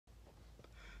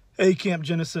Hey, Camp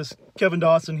Genesis, Kevin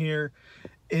Dawson here,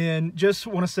 and just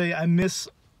want to say I miss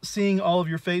seeing all of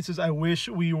your faces. I wish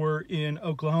we were in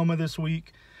Oklahoma this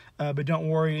week, but don't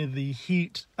worry, the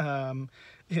heat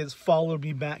has followed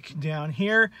me back down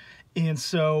here, and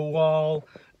so while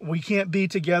we can't be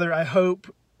together, I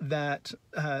hope that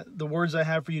the words I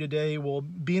have for you today will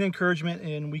be an encouragement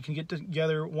and we can get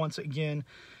together once again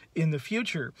in the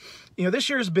future. You know, this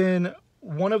year's been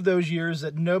one of those years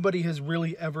that nobody has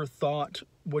really ever thought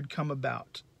would come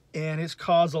about. And it's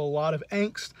caused a lot of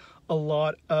angst, a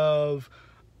lot of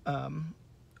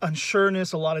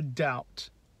unsureness, a lot of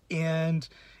doubt. And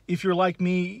if you're like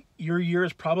me, your year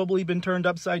has probably been turned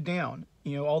upside down.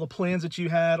 You know, all the plans that you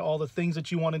had, all the things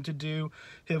that you wanted to do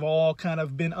have all kind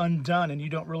of been undone and you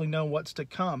don't really know what's to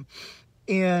come.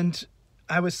 And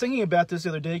I was thinking about this the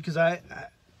other day because I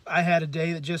had a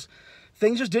day that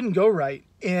things just didn't go right.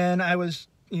 And I was,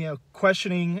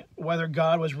 questioning whether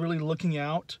God was really looking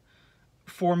out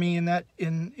for me in that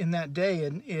day.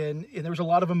 And there was a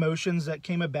lot of emotions that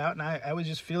came about, and I was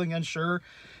just feeling unsure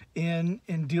in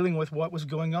dealing with what was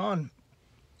going on.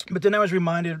 But then I was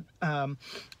reminded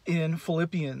in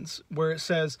Philippians where it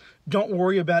says, don't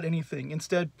worry about anything.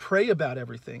 Instead, pray about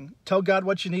everything. Tell God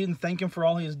what you need and thank Him for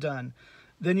all He has done.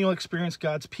 Then you'll experience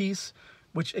God's peace,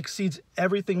 which exceeds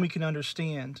everything we can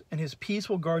understand. And His peace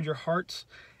will guard your hearts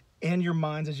and your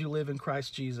minds as you live in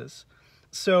Christ Jesus.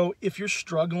 So if you're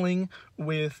struggling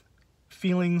with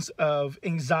feelings of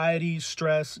anxiety,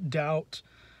 stress, doubt,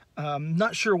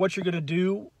 not sure what you're going to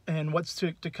do and what's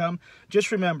to come,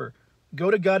 just remember,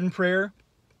 go to God in prayer,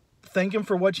 thank Him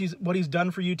for what He's done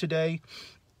for you today,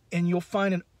 and you'll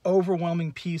find an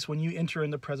overwhelming peace when you enter in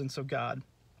the presence of God.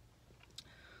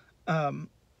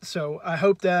 So I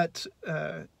hope that,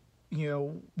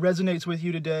 resonates with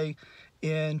you today,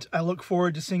 and I look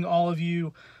forward to seeing all of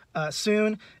you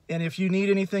soon. And if you need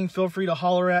anything, feel free to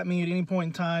holler at me at any point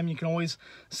in time. You can always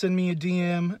send me a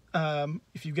DM.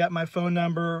 If you've got my phone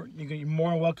number, you're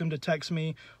more than welcome to text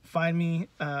me. Find me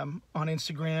on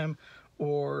Instagram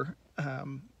or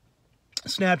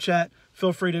Snapchat.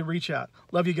 Feel free to reach out.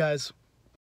 Love you guys.